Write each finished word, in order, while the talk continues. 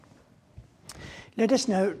Let us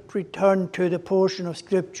now return to the portion of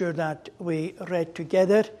Scripture that we read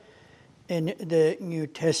together in the New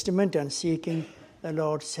Testament, and seeking the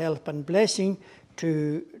Lord's help and blessing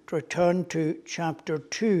to return to chapter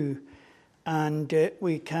 2. And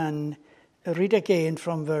we can read again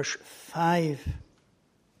from verse 5.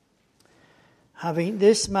 Having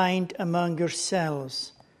this mind among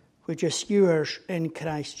yourselves, which is yours in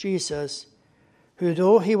Christ Jesus, who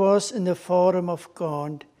though he was in the form of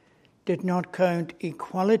God, did not count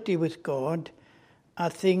equality with God a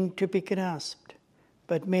thing to be grasped,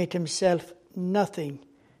 but made himself nothing,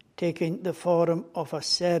 taking the form of a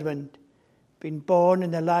servant, being born in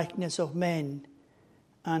the likeness of men,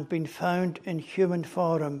 and being found in human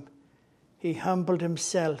form, he humbled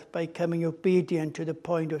himself by becoming obedient to the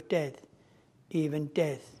point of death, even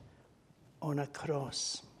death on a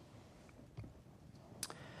cross.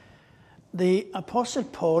 The Apostle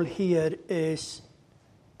Paul here is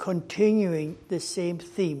continuing the same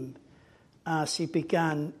theme as he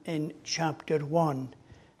began in chapter 1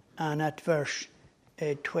 and at verse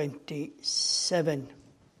 27.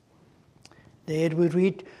 There we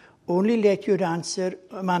read, only let your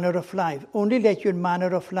manner of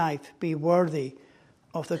life be worthy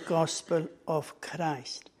of the gospel of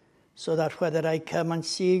Christ, so that whether I come and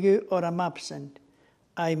see you or am absent,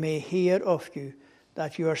 I may hear of you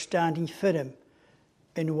that you are standing firm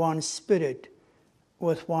in one spirit,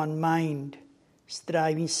 with one mind,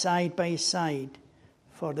 striving side by side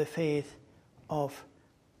for the faith of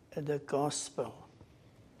the gospel.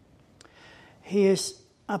 He is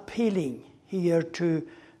appealing here to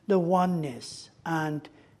the oneness and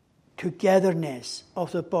togetherness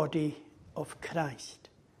of the body of Christ.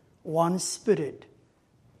 One spirit,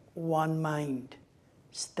 one mind,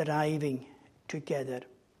 striving together.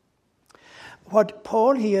 What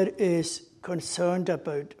Paul here is concerned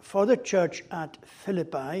about for the church at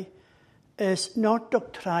Philippi is not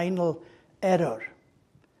doctrinal error.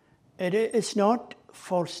 It is not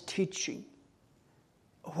false teaching.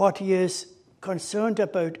 What he is concerned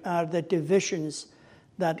about are the divisions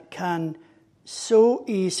that can so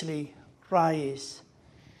easily rise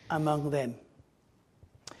among them.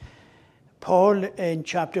 Paul in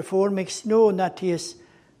chapter 4 makes known that he is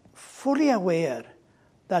fully aware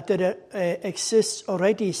that there exists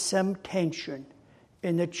already some tension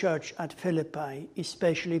in the church at Philippi,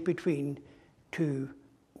 especially between two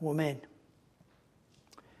women.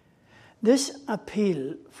 This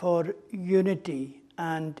appeal for unity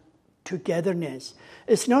and togetherness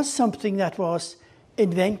is not something that was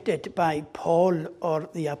invented by Paul or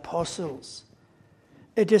the apostles.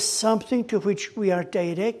 It is something to which we are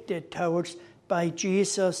directed towards by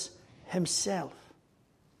Jesus himself.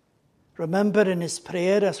 Remember in his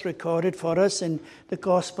prayer as recorded for us in the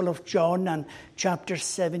Gospel of John and chapter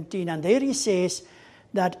 17, and there he says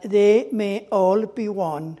that they may all be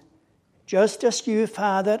one, just as you,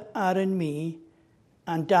 Father, are in me,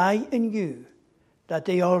 and I in you, that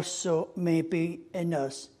they also may be in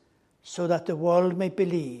us, so that the world may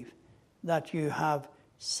believe that you have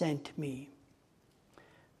sent me.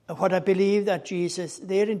 What I believe that Jesus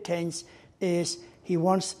there intends is he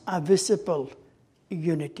wants a visible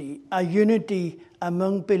unity, a unity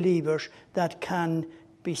among believers that can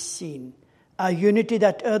be seen, a unity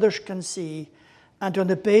that others can see, and on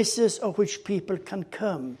the basis of which people can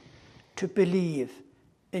come to believe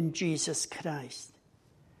in Jesus Christ.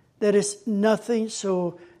 There is nothing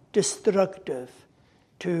so destructive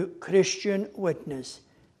to Christian witness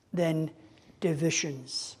than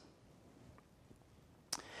divisions.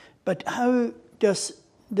 But how does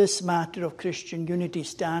this matter of Christian unity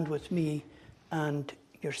stand with me and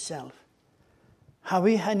yourself? Have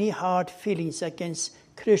we any hard feelings against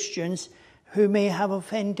Christians who may have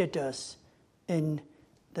offended us in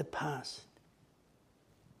the past?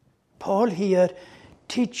 Paul here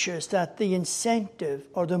teaches that the incentive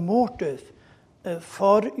or the motive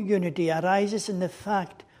for unity arises in the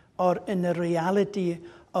fact or in the reality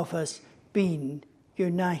of us being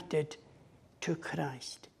united to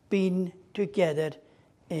Christ, being together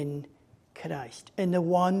in Christ, in the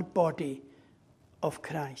one body of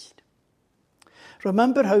Christ.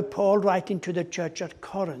 Remember how Paul, writing to the church at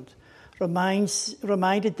Corinth,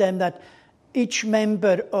 reminded them that each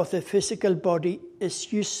member of the physical body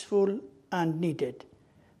is useful and needed,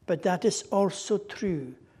 but that is also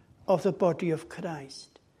true of the body of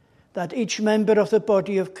Christ. That each member of the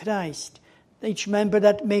body of Christ, each member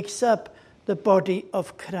that makes up the body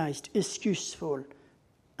of Christ is useful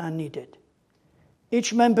and needed.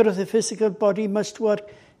 Each member of the physical body must work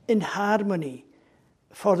in harmony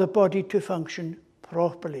for the body to function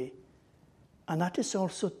properly. And that is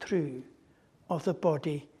also true of the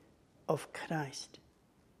body of Christ.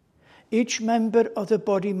 Each member of the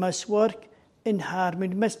body must work in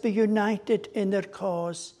harmony, must be united in their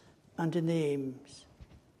cause and in the aims.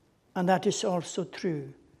 And that is also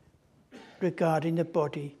true regarding the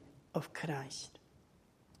body of Christ.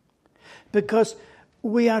 Because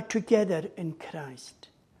we are together in Christ.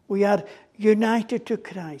 We are united to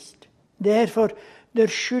Christ. Therefore, there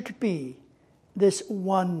should be this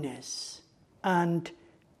oneness and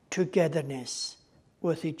togetherness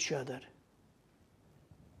with each other.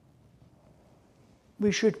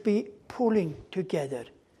 We should be pulling together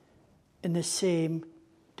in the same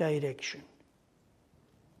direction.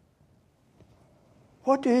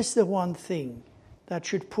 What is the one thing that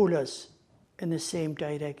should pull us in the same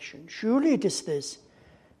direction? Surely it is this: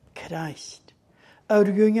 Christ, our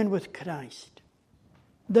union with Christ,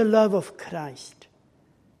 the love of Christ,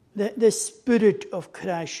 the Spirit of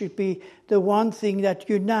Christ should be the one thing that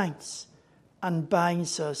unites and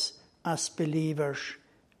binds us as believers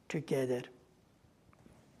together.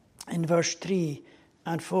 In verse 3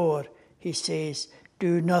 and 4, he says,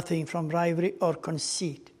 "Do nothing from rivalry or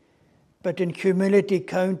conceit, but in humility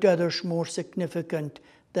count others more significant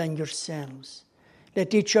than yourselves.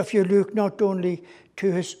 Let each of you look not only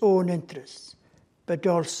to his own interests, but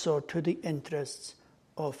also to the interests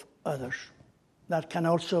of others." That can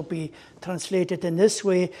also be translated in this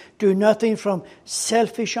way: do nothing from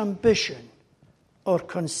selfish ambition or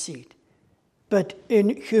conceit, but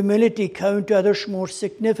in humility count others more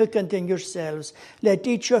significant than yourselves. Let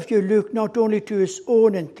each of you look not only to his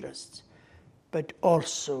own interests, but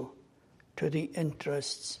also to the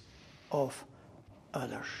interests of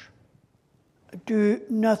others. Do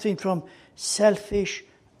nothing from selfish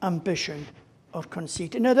ambition or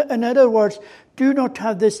conceit. In other words, do not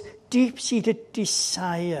have this deep-seated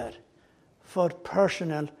desire for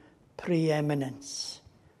personal preeminence,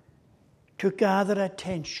 to gather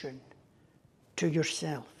attention to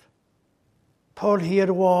yourself. Paul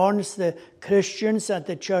here warns the Christians at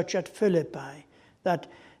the church at Philippi that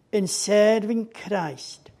in serving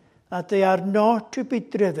Christ, that they are not to be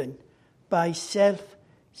driven by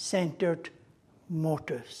self-centered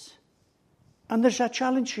motives. And there's a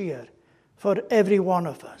challenge here for every one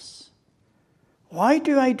of us. Why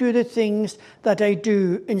do I do the things that I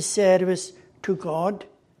do in service to God,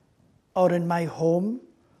 or in my home,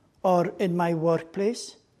 or in my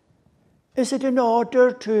workplace? Is it in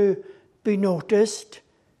order to be noticed?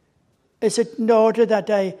 Is it in order that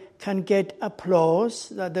I can get applause,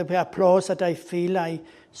 that the applause that I feel I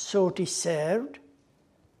so deserved?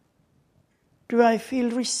 Do I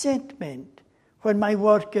feel resentment when my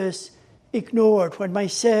work is ignored, when my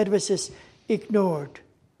service is ignored,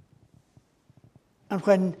 and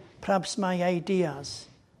when perhaps my ideas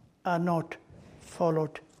are not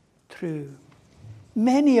followed through?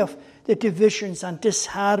 Many of the divisions and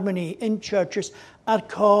disharmony in churches are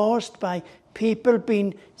caused by people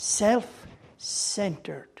being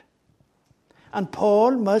self-centered. And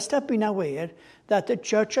Paul must have been aware that the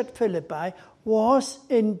church at Philippi was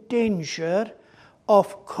in danger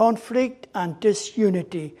of conflict and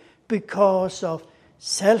disunity because of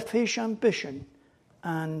selfish ambition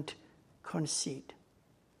and conceit.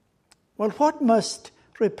 Well, what must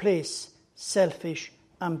replace selfish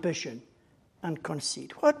ambition and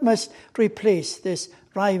conceit? What must replace this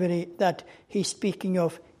rivalry that he's speaking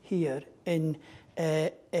of here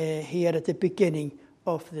here at the beginning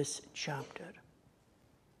of this chapter?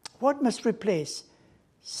 What must replace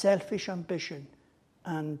selfish ambition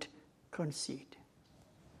and conceit?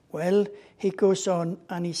 Well, he goes on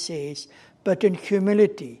and he says, "But in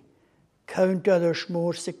humility count others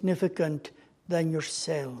more significant than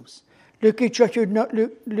yourselves. Let each of you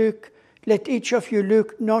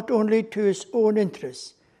look not only to his own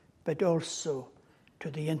interests, but also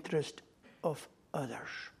to the interest of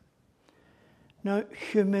others." Now,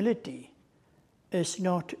 humility is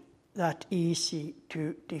not that easy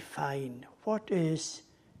to define. What is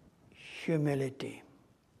humility?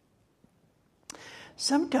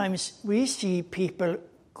 Sometimes we see people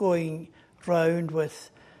going round with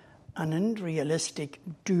an unrealistic,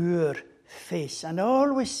 dour face and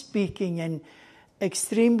always speaking in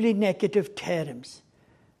extremely negative terms.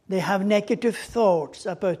 They have negative thoughts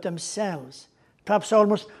about themselves, perhaps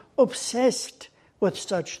almost obsessed with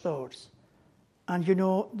such thoughts. And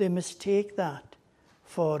they mistake that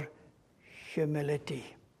for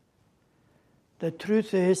humility. The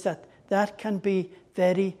truth is that can be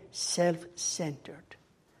very self-centered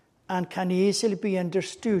and can easily be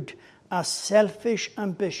understood as selfish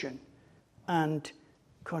ambition and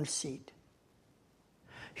conceit.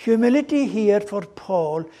 Humility here for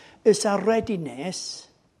Paul is a readiness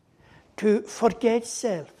to forget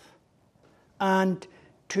self and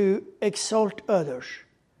to exalt others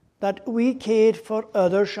that we care for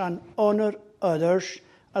others and honour others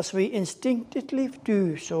as we instinctively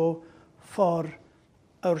do so for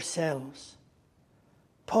ourselves.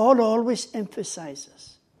 Paul always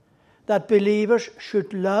emphasizes that believers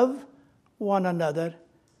should love one another,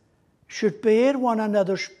 should bear one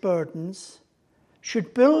another's burdens,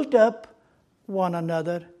 should build up one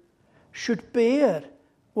another, should bear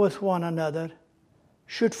with one another,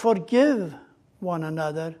 should forgive one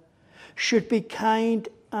another, should be kind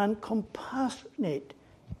and compassionate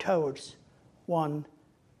towards one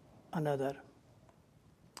another.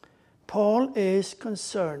 Paul is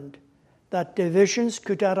concerned that divisions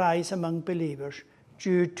could arise among believers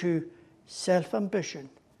due to self-ambition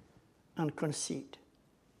and conceit.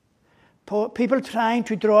 People trying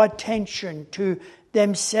to draw attention to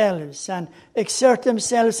themselves and exert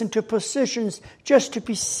themselves into positions just to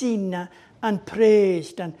be seen and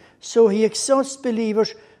praised. And so he exhorts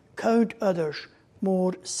believers, count others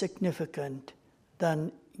more significant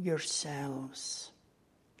than yourselves.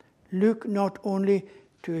 Look not only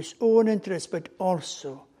to his own interests, but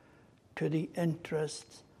also to the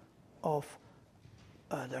interests of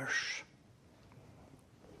others.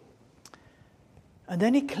 And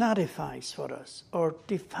then he clarifies for us, or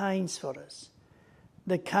defines for us,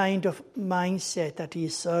 the kind of mindset that he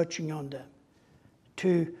is searching on them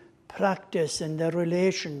to practice in their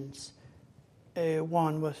relations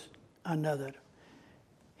one with another.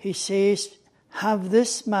 He says, have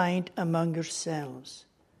this mind among yourselves,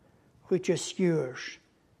 which is yours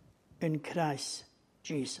in Christ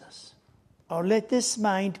Jesus. Or let this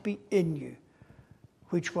mind be in you,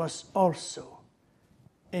 which was also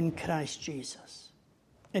in Christ Jesus.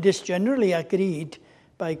 It is generally agreed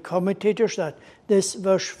by commentators that this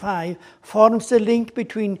verse 5 forms the link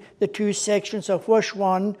between the two sections of verse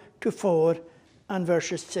 1 to 4 and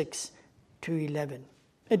verses 6 to 11.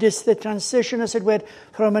 It is the transition, as it were,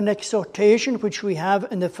 from an exhortation, which we have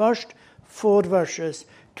in the first 4 verses,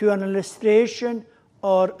 to an illustration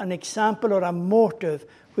or an example or a motive,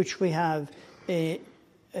 which we have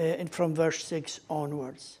from verse 6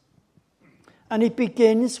 onwards. And it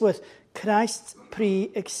begins with Christ's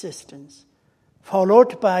pre-existence,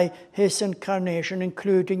 followed by his incarnation,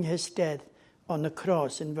 including his death on the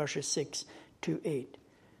cross in verses 6 to 8.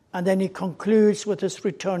 And then he concludes with his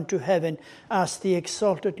return to heaven as the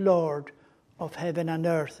exalted Lord of heaven and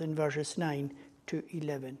earth in verses 9 to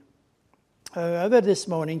 11. However, this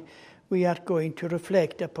morning we are going to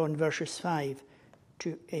reflect upon verses 5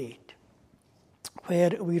 to 8, where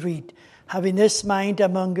we read, having this mind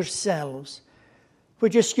among yourselves,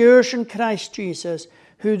 which is yours in Christ Jesus,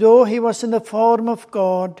 who though he was in the form of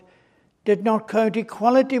God, did not count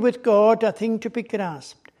equality with God a thing to be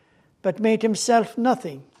grasped, but made himself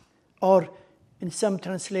nothing. Or in some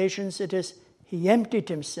translations it is, he emptied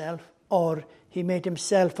himself, or he made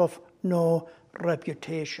himself of no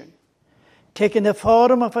reputation. Taking the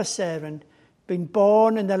form of a servant, being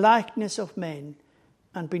born in the likeness of men,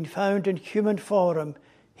 and being found in human form,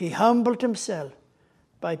 he humbled himself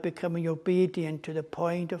by becoming obedient to the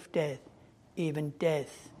point of death, even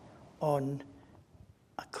death on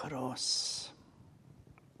a cross.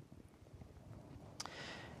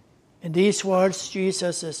 In these words,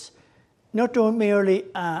 Jesus is not merely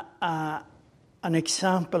an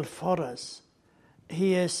example for us,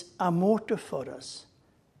 he is a motive for us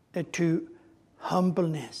to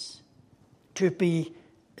humbleness, to be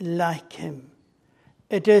like him.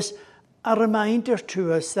 It is a reminder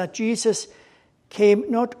to us that Jesus came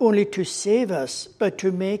not only to save us, but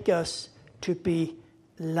to make us to be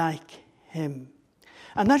like him.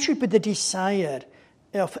 And that should be the desire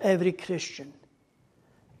of every Christian.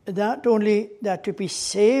 Not only that to be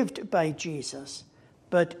saved by Jesus,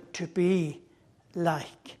 but to be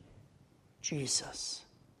like Jesus.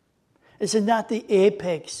 Isn't that the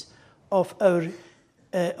apex of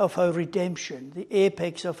our redemption, the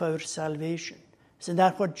apex of our salvation? Isn't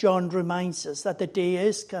that what John reminds us, that the day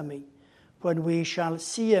is coming when we shall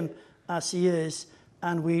see him as he is,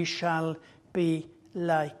 and we shall be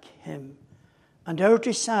like him? And our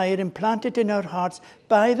desire, implanted in our hearts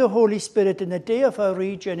by the Holy Spirit in the day of our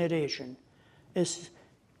regeneration, is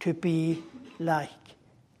to be like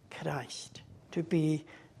Christ. To be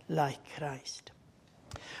like Christ.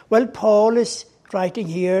 Well, Paul is writing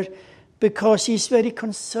here because he's very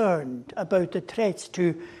concerned about the threats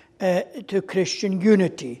to Christian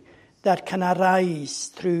unity that can arise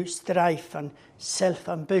through strife and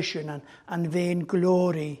self-ambition and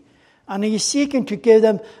vainglory. And he's seeking to give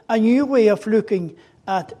them a new way of looking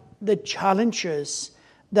at the challenges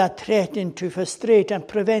that threaten to frustrate and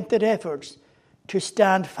prevent their efforts to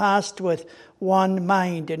stand fast with one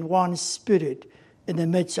mind and one spirit in the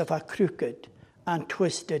midst of a crooked and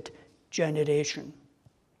twisted generation.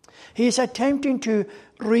 He is attempting to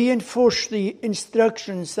reinforce the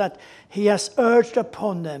instructions that he has urged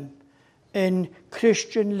upon them in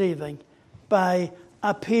Christian living by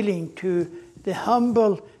appealing to the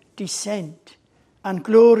humble descent and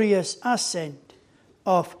glorious ascent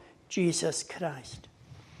of Jesus Christ.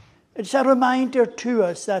 It's a reminder to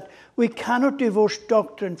us that we cannot divorce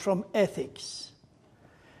doctrine from ethics.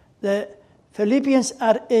 The Philippians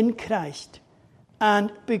are in Christ,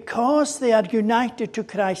 and because they are united to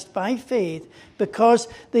Christ by faith, because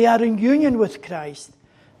they are in union with Christ,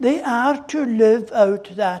 they are to live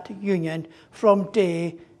out that union from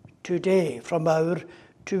day to day, from hour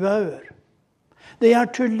to hour. They are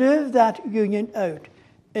to live that union out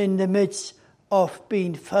in the midst of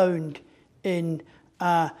being found in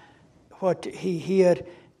what he here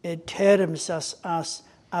terms as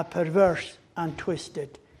a perverse and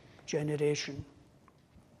twisted generation.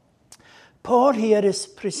 Paul here is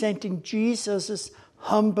presenting Jesus'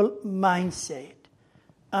 humble mindset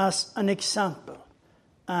as an example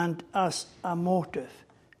and as a motive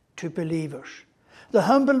to believers. The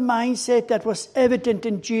humble mindset that was evident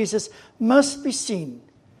in Jesus must be seen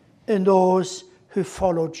in those who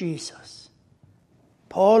follow Jesus.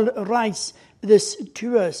 Paul writes this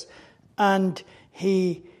to us, and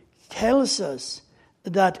he tells us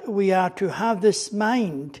that we are to have this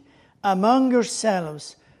mind among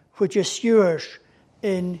yourselves, which is yours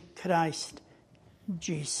in Christ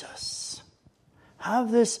Jesus.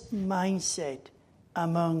 Have this mindset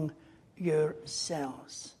among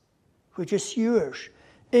yourselves, which is yours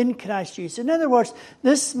in Christ Jesus. In other words,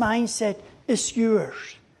 this mindset is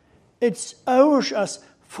yours. It's ours as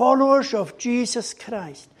followers of Jesus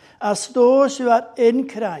Christ, as those who are in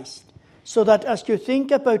Christ, so that as you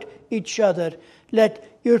think about each other,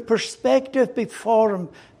 let your perspective be formed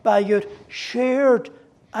by your shared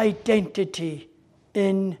identity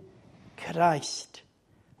in Christ.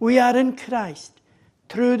 We are in Christ.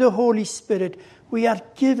 Through the Holy Spirit, we are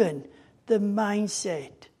given the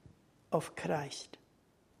mindset of Christ.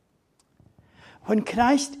 When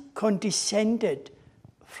Christ condescended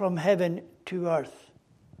from heaven to earth,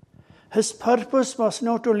 his purpose was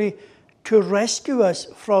not only to rescue us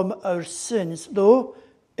from our sins, though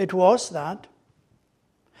it was that.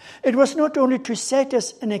 It was not only to set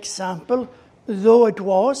us an example, though it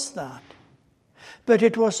was that. But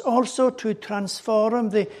it was also to transform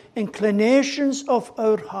the inclinations of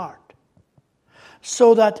our heart,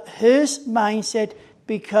 so that his mindset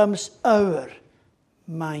becomes our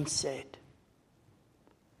mindset.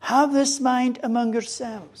 Have this mind among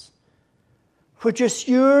yourselves, which is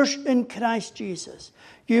yours in Christ Jesus.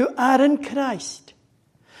 You are in Christ.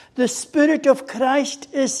 The Spirit of Christ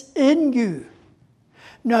is in you.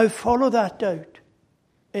 Now follow that out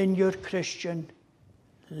in your Christian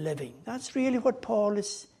living. That's really what Paul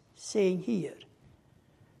is saying here.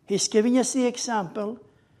 He's giving us the example.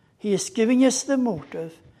 He is giving us the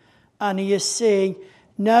motive. And he is saying,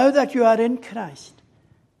 now that you are in Christ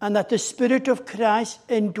and that the Spirit of Christ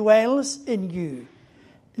indwells in you,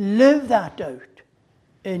 live that out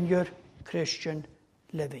in your Christian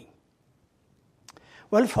living.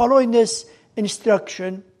 Well, following this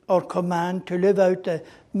instruction or command to live out the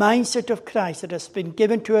mindset of Christ that has been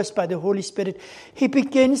given to us by the Holy Spirit, he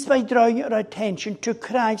begins by drawing our attention to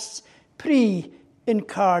Christ's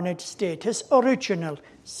pre-incarnate state, his original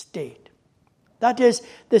state. That is,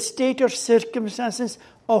 the state or circumstances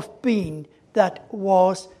of being that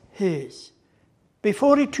was his.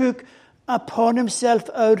 Before he took upon himself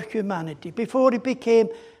our humanity, before he became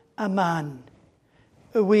a man,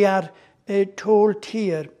 we are told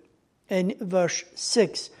here in verse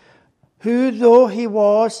 6, who though he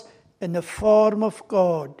was in the form of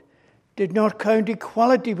God, did not count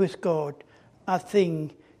equality with God a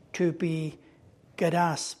thing to be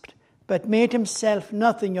grasped, but made himself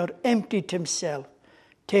nothing, or emptied himself,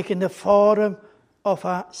 taking the form of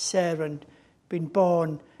a servant, being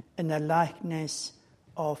born in the likeness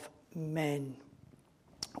of men.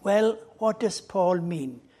 Well, what does Paul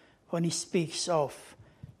mean when he speaks of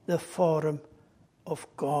the form of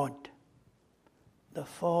God? The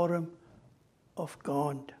form of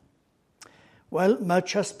God. Well,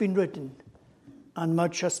 much has been written and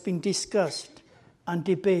much has been discussed and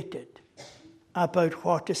debated about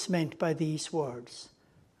what is meant by these words,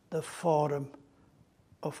 the form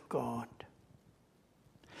of God.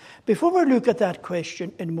 Before we look at that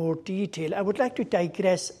question in more detail, I would like to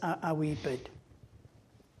digress a wee bit,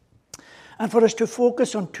 and for us to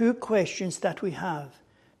focus on two questions that we have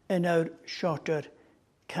in our shorter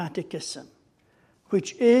catechism,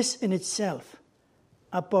 which is in itself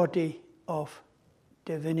a body of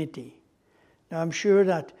divinity. Now, I'm sure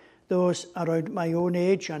that those around my own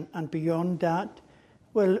age and beyond that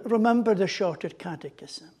will remember the Shorter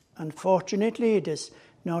Catechism. Unfortunately, it is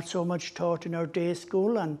not so much taught in our day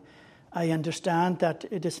school, and I understand that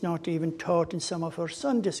it is not even taught in some of our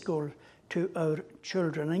Sunday school to our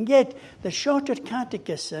children. And yet, the Shorter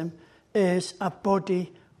Catechism is a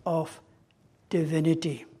body of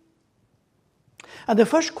divinity. And the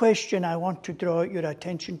first question I want to draw your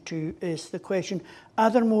attention to is the question, are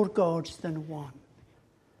there more gods than one?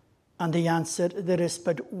 And the answer, there is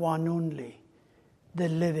but one only, the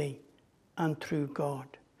living and true God.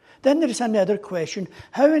 Then there is another question,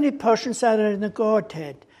 how many persons are there in the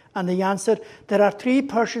Godhead? And the answer, there are 3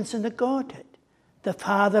 persons in the Godhead, the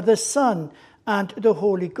Father, the Son, and the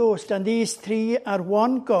Holy Ghost. And these 3 are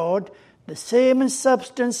one God, the same in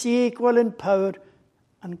substance, equal in power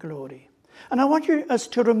and glory. And I want us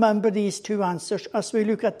to remember these 2 answers as we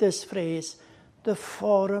look at this phrase, the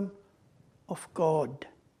form of God.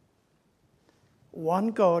 One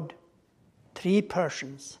God, 3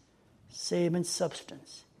 persons, same in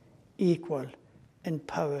substance, equal in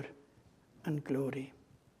power and glory.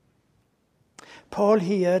 Paul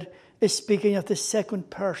here is speaking of the second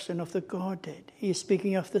person of the Godhead. He is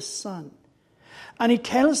speaking of the Son. And he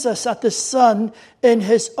tells us that the Son, in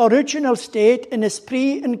his original state, in his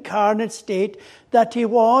pre-incarnate state, that he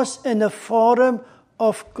was in the form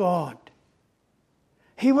of God.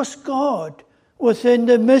 He was God within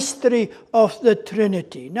the mystery of the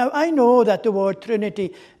Trinity. Now, I know that the word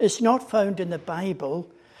Trinity is not found in the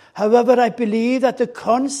Bible. However, I believe that the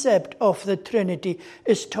concept of the Trinity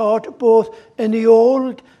is taught both in the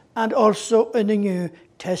Old and also in the New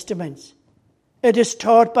Testaments. It is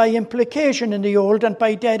taught by implication in the Old and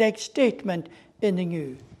by direct statement in the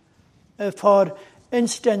New. For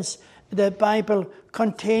instance, the Bible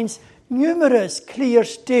contains numerous clear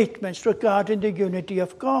statements regarding the unity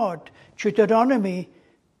of God. Deuteronomy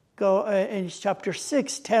in chapter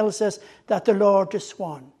 6 tells us that the Lord is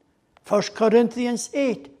one. 1 Corinthians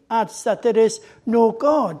 8 adds that there is no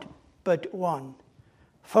God but one.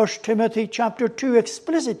 1 Timothy chapter 2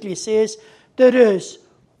 explicitly says there is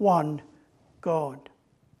one God.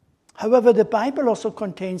 However, the Bible also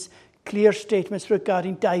contains clear statements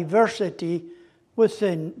regarding diversity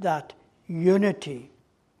within that unity.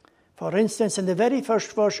 For instance, in the very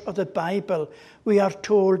first verse of the Bible, we are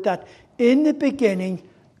told that in the beginning,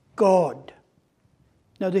 God.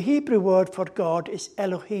 Now, the Hebrew word for God is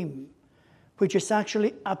Elohim, which is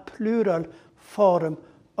actually a plural form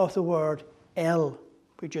of the word El,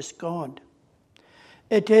 which is God.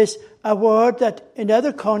 It is a word that in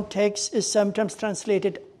other contexts is sometimes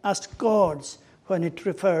translated as gods when it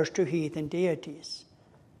refers to heathen deities.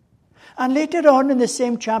 And later on in the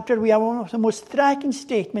same chapter, we have one of the most striking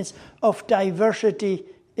statements of diversity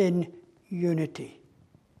in unity.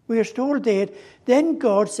 We are told there, then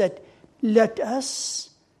God said, let us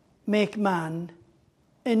make man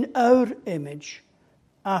in our image,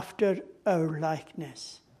 after our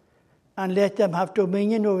likeness. And let them have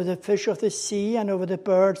dominion over the fish of the sea, and over the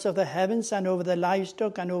birds of the heavens, and over the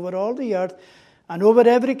livestock, and over all the earth, and over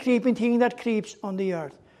every creeping thing that creeps on the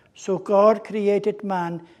earth. So God created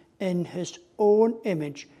man in his own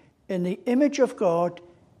image. In the image of God,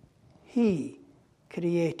 he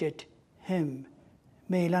created him.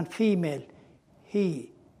 Male and female,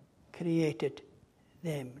 he created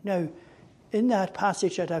them. Now, in that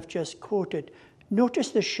passage that I've just quoted, notice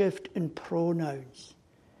the shift in pronouns.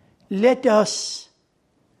 Let us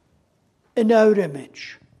in our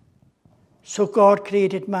image. So God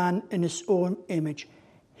created man in his own image.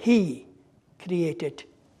 He created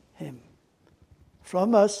him.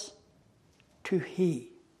 From us to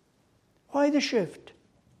he. Why the shift?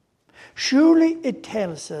 Surely it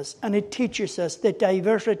tells us and it teaches us the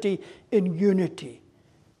diversity in unity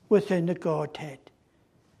within the Godhead.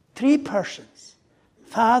 3 persons,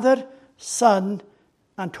 Father, Son,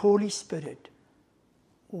 and Holy Spirit.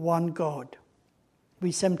 One God.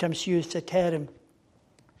 We sometimes use the term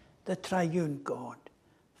the triune God,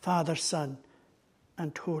 Father, Son,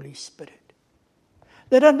 and Holy Spirit.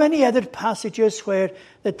 There are many other passages where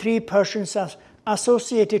the 3 persons are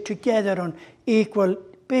associated together on equal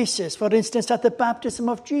basis. For instance, at the baptism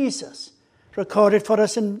of Jesus, recorded for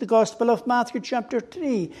us in the Gospel of Matthew chapter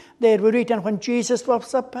 3. There we read, and when Jesus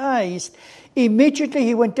was baptized, immediately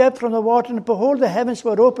he went up from the water, and behold, the heavens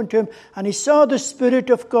were opened to him, and he saw the Spirit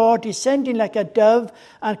of God descending like a dove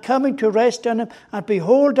and coming to rest on him. And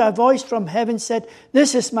behold, a voice from heaven said,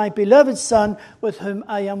 this is my beloved Son, with whom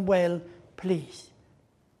I am well pleased.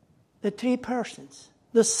 The 3 persons,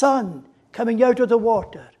 the Son coming out of the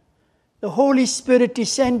water, the Holy Spirit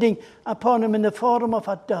descending upon him in the form of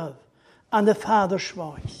a dove, and the Father's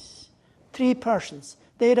voice. 3 persons,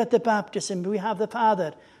 There at the baptism, we have the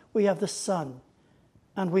Father, we have the Son,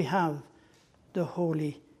 and we have the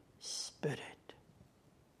Holy Spirit.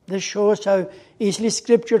 This shows how easily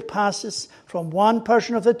Scripture passes from one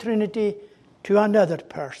person of the Trinity to another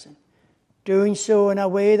person, doing so in a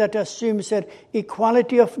way that assumes their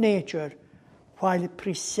equality of nature while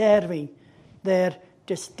preserving their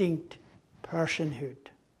distinct personhood.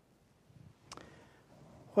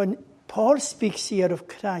 When Paul speaks here of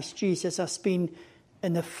Christ Jesus as being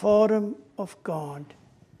in the form of God,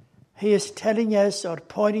 he is telling us or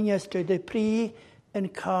pointing us to the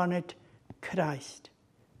pre-incarnate Christ.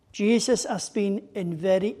 Jesus has been in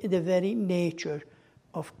the very nature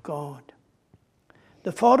of God.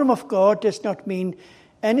 The form of God does not mean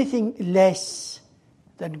anything less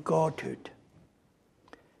than Godhood.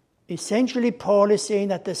 Essentially, Paul is saying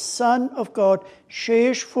that the Son of God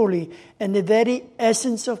shares fully in the very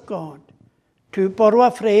essence of God. To borrow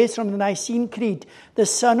a phrase from the Nicene Creed, the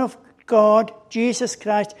Son of God, Jesus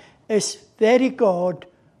Christ, is very God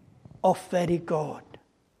of very God.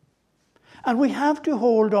 And we have to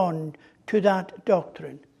hold on to that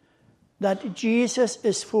doctrine, that Jesus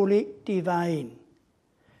is fully divine,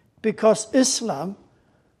 because Islam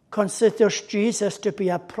considers Jesus to be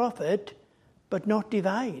a prophet, but not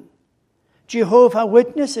divine. Jehovah's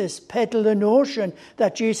Witnesses peddle the notion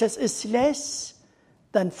that Jesus is less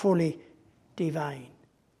than fully divine.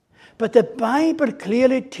 But the Bible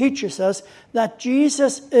clearly teaches us that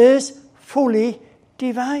Jesus is fully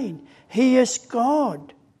divine. He is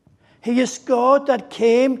God. He is God that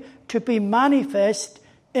came to be manifest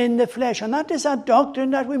in the flesh. And that is a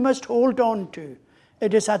doctrine that we must hold on to.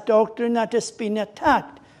 It is a doctrine that has been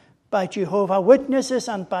attacked by Jehovah's Witnesses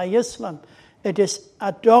and by Islam. It is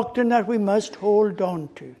a doctrine that we must hold on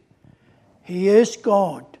to. He is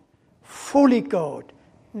God, fully God,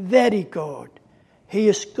 very God. He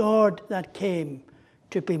is God that came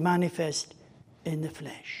to be manifest in the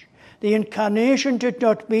flesh. The incarnation did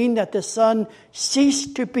not mean that the Son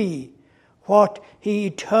ceased to be what he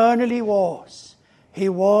eternally was. He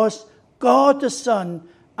was God the Son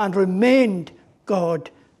and remained God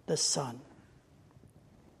the Son.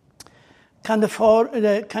 Can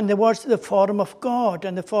the words the form of God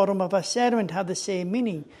and the form of a servant have the same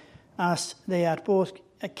meaning, as they are both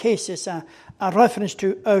cases a reference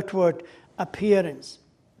to outward appearance?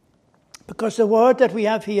 Because the word that we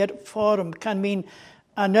have here, form, can mean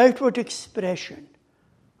an outward expression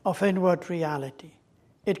of inward reality.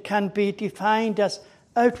 It can be defined as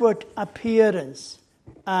outward appearance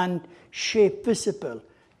and shape visible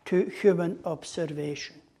to human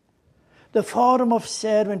observation. The form of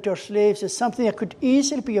servant or slaves is something that could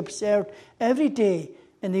easily be observed every day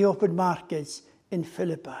in the open markets in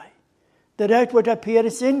Philippi. Their outward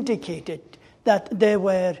appearance indicated that they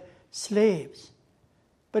were slaves.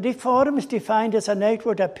 But if form is defined as an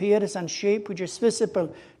outward appearance and shape which is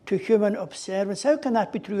visible to human observance, how can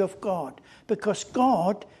that be true of God? Because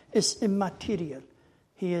God is immaterial.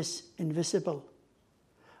 He is invisible.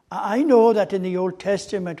 I know that in the Old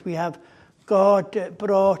Testament we have God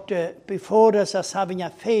brought before us as having a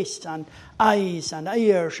face and eyes and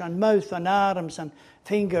ears and mouth and arms and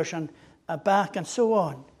fingers and a back and so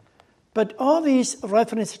on. But all these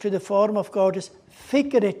references to the form of God is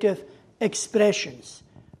figurative expressions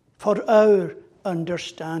for our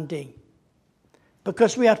understanding.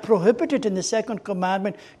 Because we are prohibited in the second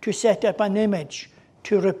commandment to set up an image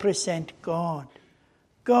to represent God.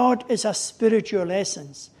 God is a spiritual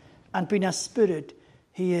essence, and being a spirit,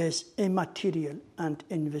 he is immaterial and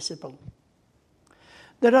invisible.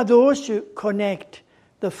 There are those who connect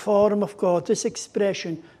the form of God, this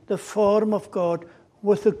expression, the form of God,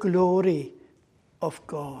 with the glory of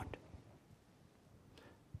God.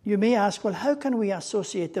 You may ask, well, how can we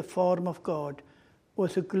associate the form of God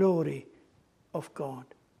with the glory of God?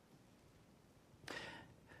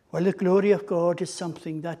 Well, the glory of God is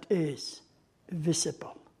something that is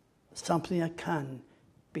visible, something that can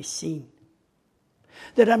be seen.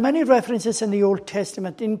 There are many references in the Old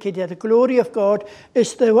Testament indicating that the glory of God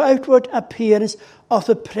is the outward appearance of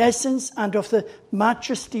the presence and of the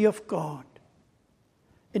majesty of God.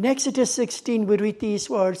 In Exodus 16, we read these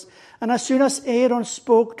words, "And as soon as Aaron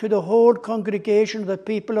spoke to the whole congregation of the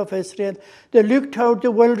people of Israel, they looked toward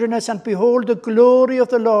the wilderness, and behold, the glory of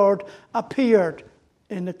the Lord appeared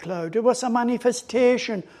in the cloud." It was a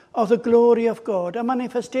manifestation of the glory of God, a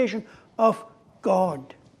manifestation of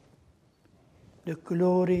God. The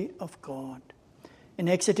glory of God. In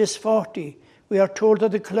Exodus 40, we are told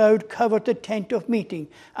that the cloud covered the tent of meeting,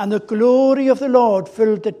 and the glory of the Lord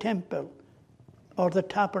filled the temple, or the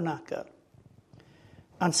tabernacle.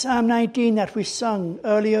 And Psalm 19 that we sung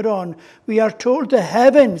earlier on, we are told the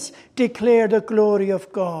heavens declare the glory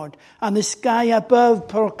of God, and the sky above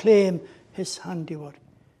proclaim his handiwork.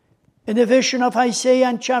 In the vision of Isaiah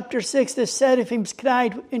in chapter 6, the seraphims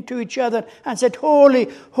cried into each other and said, Holy,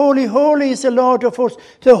 holy, holy is the Lord of hosts.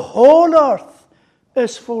 The whole earth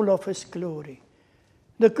is full of his glory.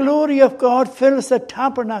 The glory of God fills the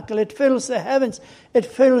tabernacle, it fills the heavens, it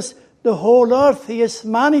fills the whole earth. He is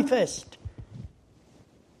manifest.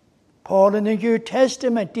 Paul in the New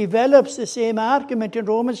Testament develops the same argument in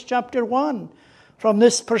Romans chapter 1 from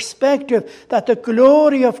this perspective that the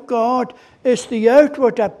glory of God is the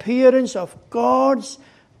outward appearance of God's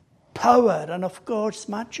power and of God's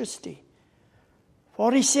majesty.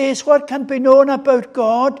 For he says, what can be known about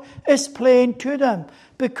God is plain to them,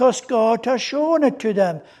 because God has shown it to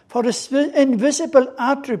them. For his invisible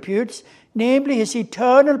attributes, namely his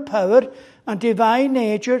eternal power and divine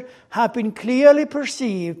nature, have been clearly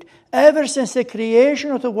perceived ever since the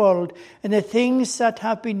creation of the world and the things that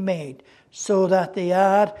have been made, so that they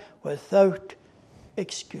are without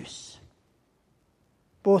excuse.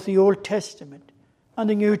 Both the Old Testament and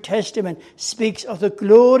the New Testament speaks of the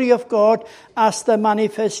glory of God as the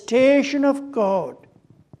manifestation of God.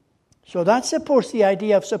 So that supports the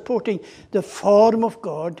idea of supporting the form of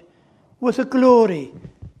God with the glory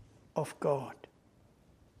of God.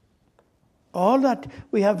 All that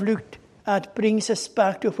we have looked at brings us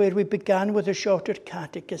back to where we began with the shorter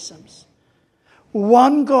catechisms.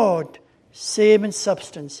 One God, same in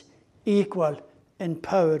substance, equal in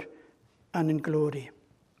power and in glory.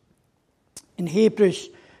 In Hebrews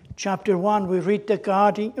chapter 1, we read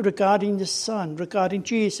regarding the Son, regarding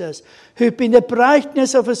Jesus, who been the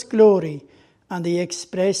brightness of his glory and the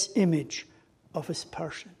express image of his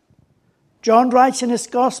person. John writes in his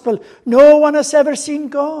Gospel, no one has ever seen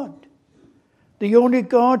God. The only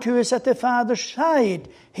God who is at the Father's side,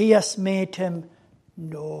 he has made him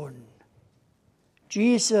known.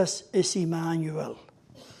 Jesus is Emmanuel.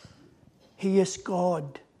 He is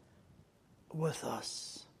God with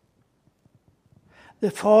us. The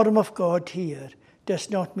form of God here does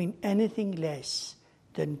not mean anything less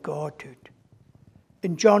than Godhood.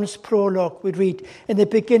 In John's prologue we read, in the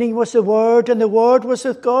beginning was the Word, and the Word was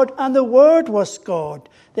with God, and the Word was God.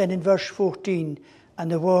 Then in verse 14, and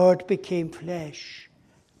the Word became flesh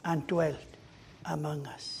and dwelt among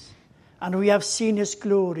us. And we have seen his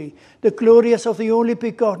glory, the glory as of the only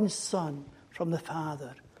begotten Son from the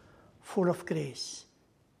Father, full of grace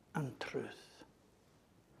and truth.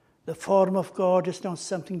 The form of God is not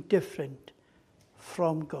something different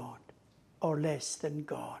from God or less than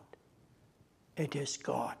God. It is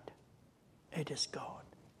God. It is God.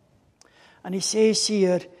 And he says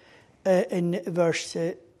here in verse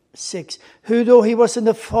 6, who though he was in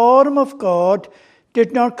the form of God,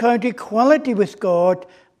 did not count equality with God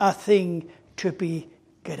a thing to be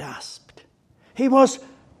grasped. He was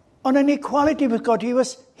on an equality with God. He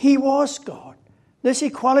was God. This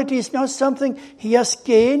equality is not something he has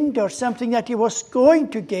gained or something that he was going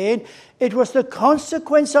to gain. It was the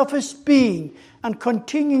consequence of his being and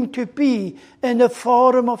continuing to be in the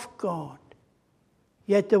form of God.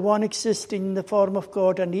 Yet the one existing in the form of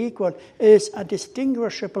God and equal is a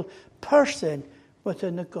distinguishable person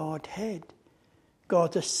within the Godhead.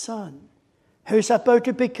 God the Son, who is about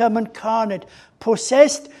to become incarnate,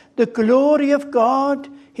 possessed the glory of God.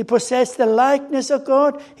 He possessed the likeness of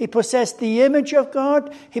God. He possessed the image of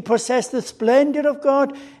God. He possessed the splendor of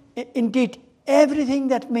God. Indeed, everything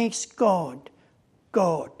that makes God,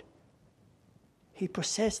 God. He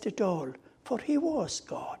possessed it all, for he was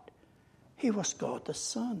God. He was God the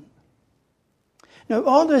Son. Now,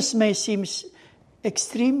 all this may seem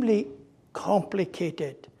extremely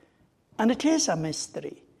complicated, and it is a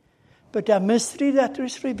mystery, but a mystery that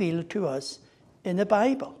is revealed to us in the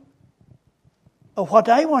Bible. What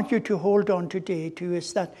I want you to hold on today to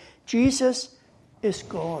is that Jesus is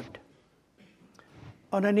God,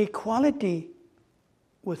 on an equality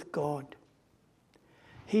with God.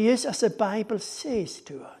 He is, as the Bible says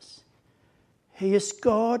to us, he is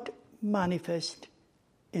God manifest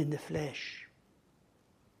in the flesh.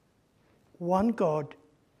 One God,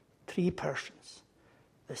 three persons,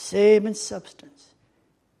 the same in substance,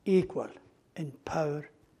 equal in power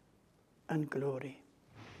and glory.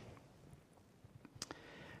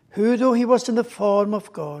 Who, though he was in the form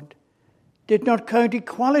of God, did not count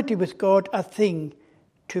equality with God a thing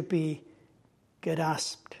to be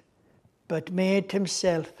grasped, but made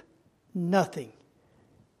himself nothing.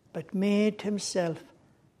 But made himself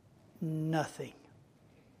nothing.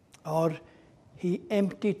 Or he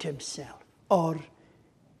emptied himself. Or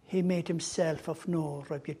he made himself of no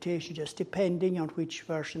reputation, just depending on which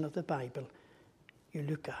version of the Bible you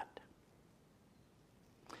look at.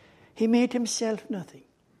 He made himself nothing,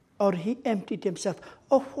 or he emptied himself.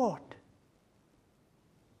 Of what?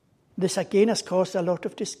 This again has caused a lot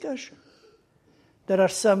of discussion. There are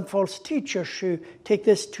some false teachers who take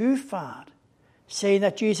this too far, saying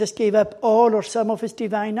that Jesus gave up all or some of his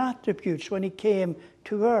divine attributes when he came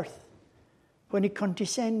to earth, when he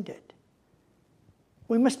condescended.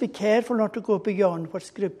 We must be careful not to go beyond what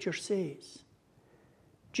Scripture says.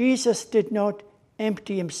 Jesus did not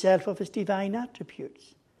empty himself of his divine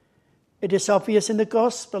attributes. It is obvious in the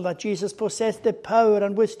gospel that Jesus possessed the power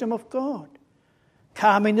and wisdom of God.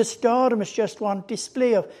 Calming the storm is just one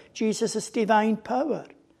display of Jesus' divine power.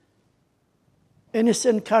 In his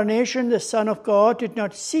incarnation, the Son of God did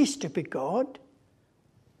not cease to be God.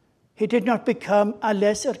 He did not become a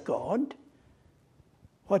lesser God.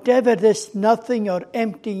 Whatever this nothing or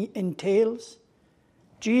empty entails,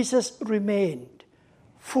 Jesus remained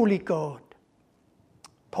fully God.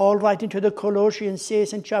 Paul, writing to the Colossians,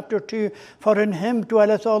 says in chapter 2, "For in him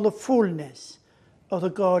dwelleth all the fullness of the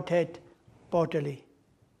Godhead bodily."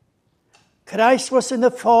 Christ was in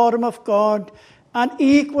the form of God and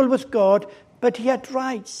equal with God, but he had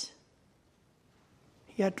rights.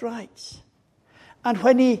 He had rights. And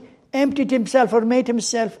when he emptied himself or made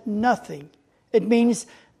himself nothing, it means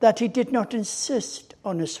that he did not insist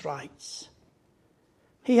on his rights.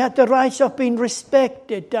 He had the rights of being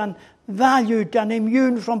respected and valued and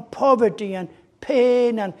immune from poverty and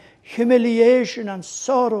pain and humiliation and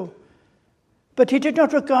sorrow. But he did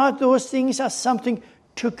not regard those things as something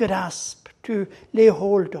to grasp, to lay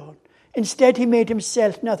hold on. Instead, he made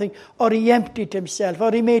himself nothing, or he emptied himself,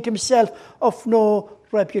 or he made himself of no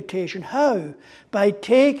reputation. How? By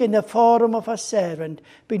taking the form of a servant,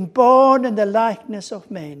 being born in the likeness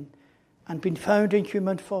of men, and being found in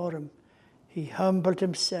human form. He humbled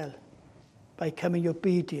himself by becoming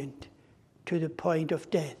obedient to the point of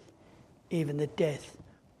death, even the death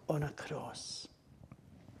on a cross.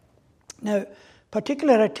 Now,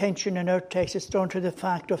 particular attention in our text is drawn to the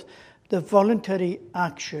fact of the voluntary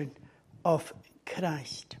action of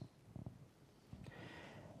Christ,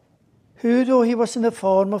 who, though he was in the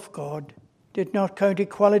form of God, did not count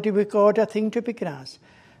equality with God a thing to be grasped,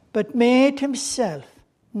 but made himself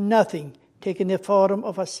nothing, taking the form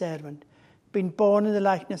of a servant, being born in the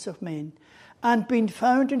likeness of men, and being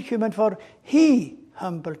found in human form, he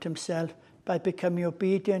humbled himself by becoming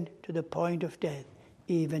obedient to the point of death,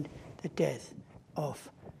 even the death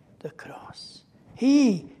of the cross.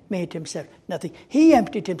 He made himself nothing. He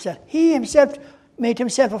emptied himself. He himself made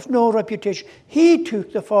himself of no reputation. He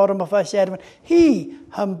took the form of a servant. He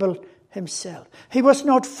humbled himself. He was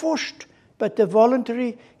not forced, but he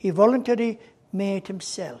voluntarily made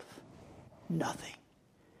himself nothing.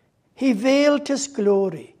 He veiled his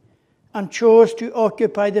glory and chose to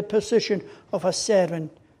occupy the position of a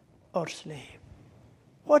servant or slave.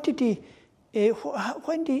 What did he?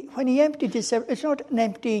 When he emptied himself, it's not an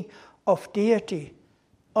emptying of deity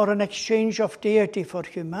or an exchange of deity for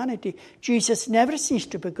humanity. Jesus never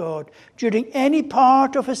ceased to be God during any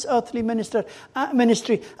part of his earthly ministry,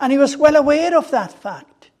 and he was well aware of that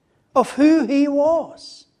fact, of who he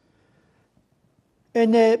was.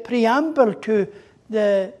 In the preamble to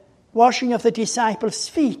the washing of the disciples'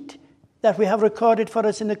 feet that we have recorded for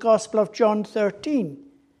us in the Gospel of John 13,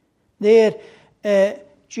 there it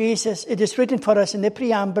is written for us in the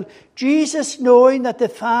preamble, Jesus, knowing that the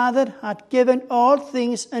Father had given all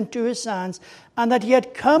things into his hands, and that he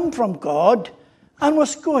had come from God and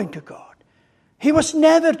was going to God. He was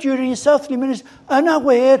never, during his earthly ministry,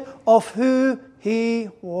 unaware of who he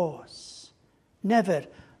was. Never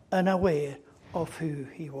unaware of who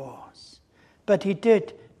he was. But he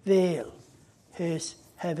did veil his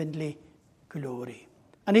heavenly glory.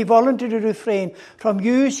 And he voluntarily refrained from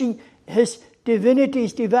using his divinity,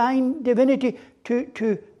 his divine divinity,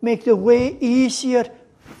 to make the way easier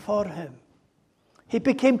for him. He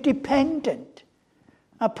became dependent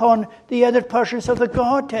upon the other persons of the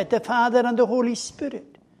Godhead, the Father and the Holy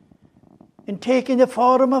Spirit. In taking the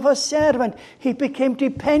form of a servant, he became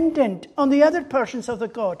dependent on the other persons of the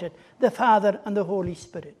Godhead, the Father and the Holy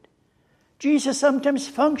Spirit. Jesus sometimes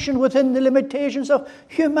functioned within the limitations of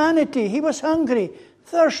humanity. He was hungry,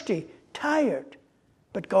 thirsty, tired.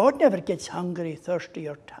 But God never gets hungry, thirsty,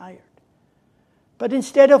 or tired. But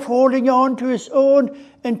instead of holding on to his own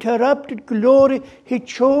interrupted glory, he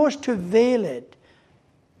chose to veil it.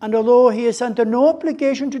 And although he is under no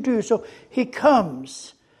obligation to do so, he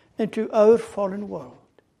comes into our fallen world.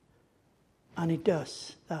 And he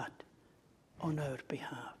does that on our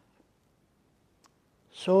behalf.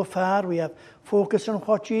 So far we have focused on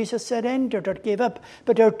what Jesus surrendered or gave up,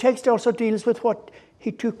 but our text also deals with what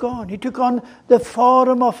he took on. He took on the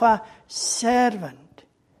form of a servant,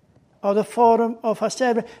 or the form of a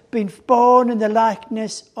servant, being born in the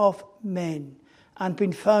likeness of men, and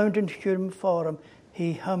being found in human form,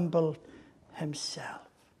 he humbled himself.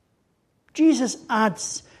 Jesus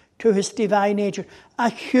adds to his divine nature a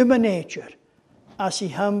human nature as he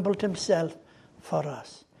humbled himself for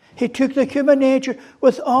us. He took the human nature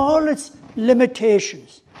with all its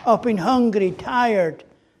limitations of being hungry, tired,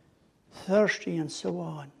 thirsty, and so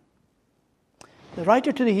on. The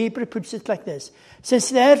writer to the Hebrew puts it like this: since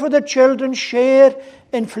therefore the children share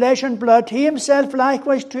in flesh and blood, he himself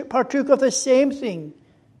likewise partook of the same thing.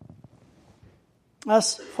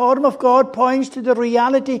 As form of God points to the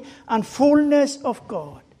reality and fullness of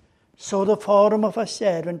God, so the form of a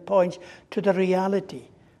servant points to the reality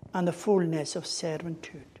and the fullness of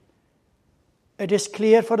servitude. It is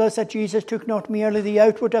clear for us that Jesus took not merely the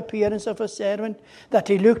outward appearance of a servant, that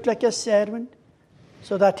he looked like a servant,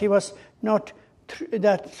 so that he was not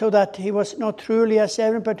truly a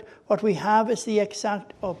servant, but what we have is the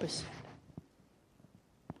exact opposite.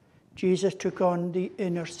 Jesus took on the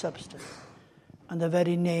inner substance and the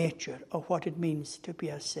very nature of what it means to be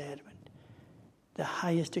a servant, the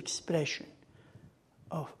highest expression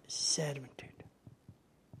of servitude.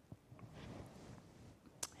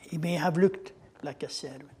 He may have looked like a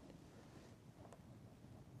servant,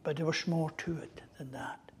 but there was more to it than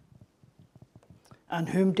that. And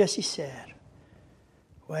whom does he serve?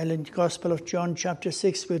 Well, in the Gospel of John chapter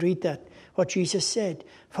 6 we read that, what Jesus said,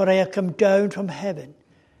 "For I have come down from heaven,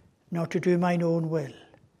 not to do mine own will,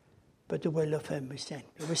 but the will of him who sent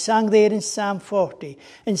me." We sang there in Psalm 40,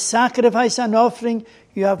 "In sacrifice and offering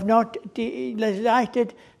you have not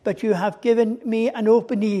delighted, but you have given me an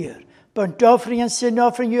open ear. Burnt offering and sin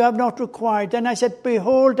offering you have not required." Then I said,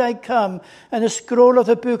 "Behold, I come, and the scroll of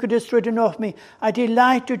the book it is written of me. I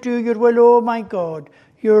delight to do your will, O my God.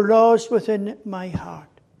 Your laws within my heart."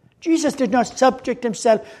 Jesus did not subject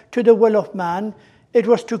himself to the will of man. It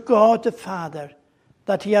was to God the Father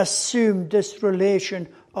that he assumed this relation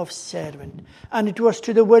of servant. And it was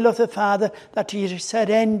to the will of the Father that he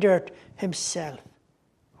surrendered himself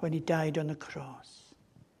when he died on the cross.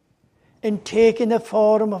 In taking the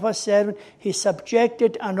form of a servant, he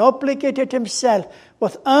subjected and obligated himself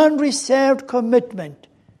with unreserved commitment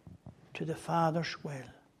to the Father's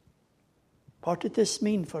will. What did this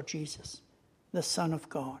mean for Jesus, the Son of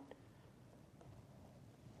God?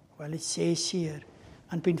 Well, it says here,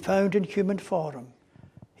 "And being found in human form,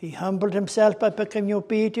 he humbled himself by becoming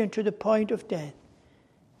obedient to the point of death,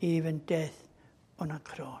 even death on a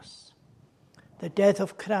cross." The death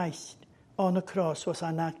of Christ on the cross was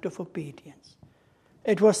an act of obedience.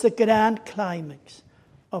 It was the grand climax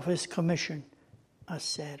of his commission as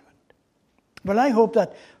servant. Well, I hope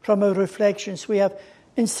that from our reflections we have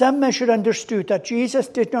in some measure understood that Jesus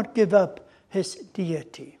did not give up his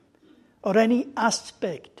deity or any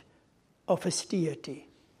aspect of his deity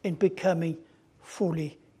in becoming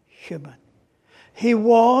fully human. He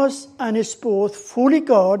was and is both fully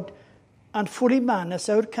God and fully man, as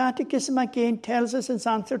our catechism again tells us in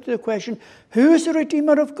answer to the question, who is the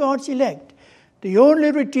Redeemer of God's elect? The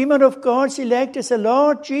only Redeemer of God's elect is the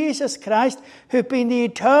Lord Jesus Christ, who being the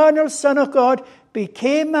eternal Son of God,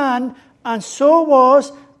 became man, and so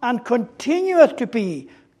was and continueth to be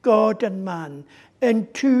God and man in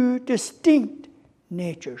two distinct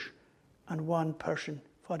natures and one person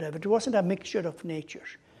forever. It wasn't a mixture of natures,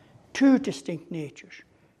 two distinct natures,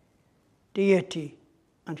 deity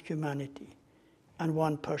and humanity, and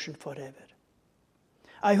one person forever.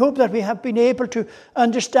 I hope that we have been able to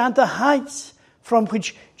understand the heights from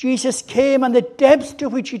which Jesus came and the depths to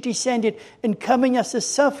which he descended in coming as a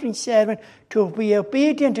suffering servant to be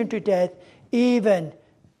obedient unto death, even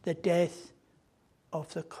the death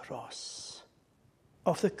of the cross,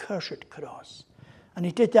 of the cursed cross. And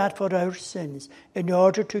he did that for our sins in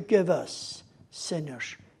order to give us,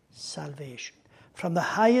 sinners, salvation. From the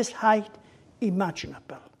highest height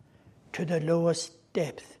imaginable to the lowest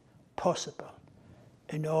depth possible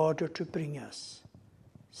in order to bring us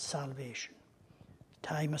salvation.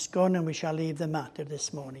 Time has gone and we shall leave the matter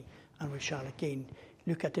this morning and we shall again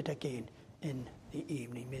look at it again in the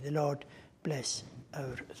evening. May the Lord bless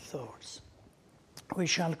our thoughts. We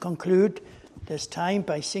shall conclude this time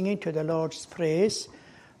by singing to the Lord's praise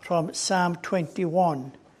from Psalm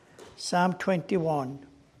 21. Psalm 21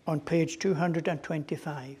 on page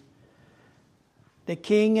 225. The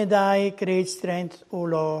King in thy great strength, O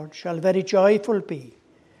Lord, shall very joyful be.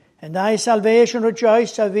 In thy salvation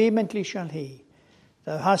rejoice, how vehemently shall he.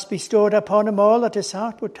 Thou hast bestowed upon him all that his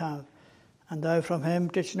heart would have, and thou from him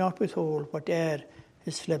didst not withhold whate'er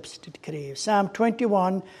his lips did crave. Psalm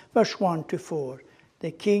 21, verse 1 to 4.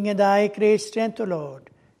 The King and thy great strength, O Lord,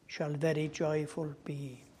 shall very joyful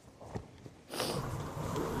be.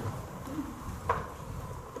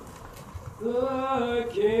 The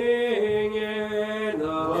King and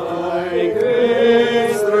thy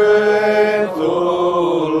great strength,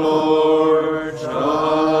 O Lord,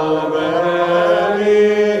 shall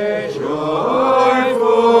very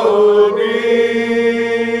joyful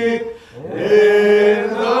be. In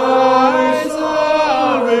thy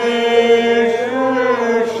salvation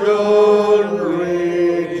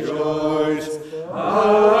rejoice.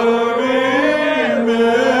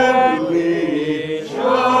 Agreemently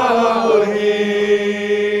shall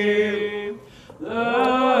he.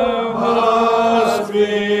 Thou hast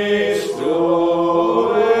bestowed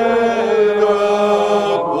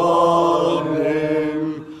upon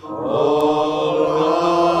him all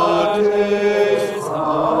that his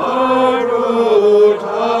heart would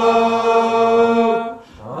have,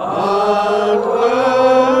 and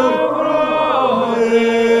thou from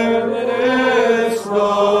him didst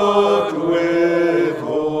not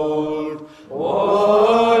withhold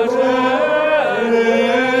whatever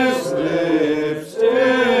his lips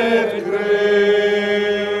did crave.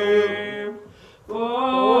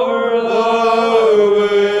 For thou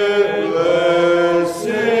with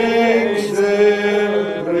blessings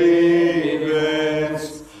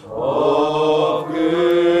improvements of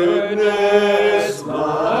goodness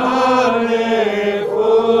manifold,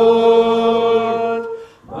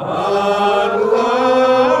 and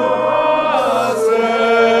thou hast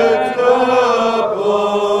set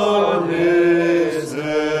upon his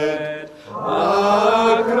head a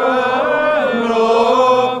crown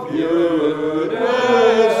of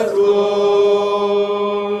purest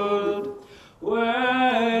gold.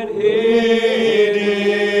 When he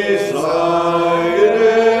decided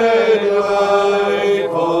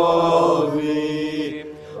life of thee,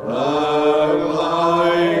 thou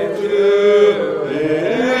life to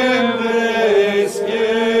him didst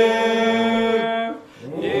give.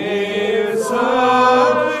 In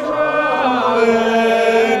such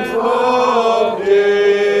talent of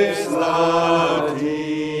his that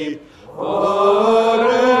he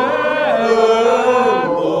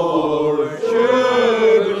forevermore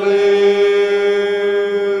should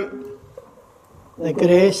live. The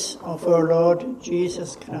grace of our Lord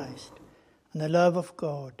Jesus Christ, and the love of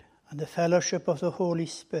God, and the fellowship of the Holy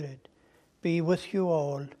Spirit be with you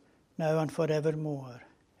all, now and forevermore.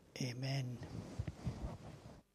 Amen.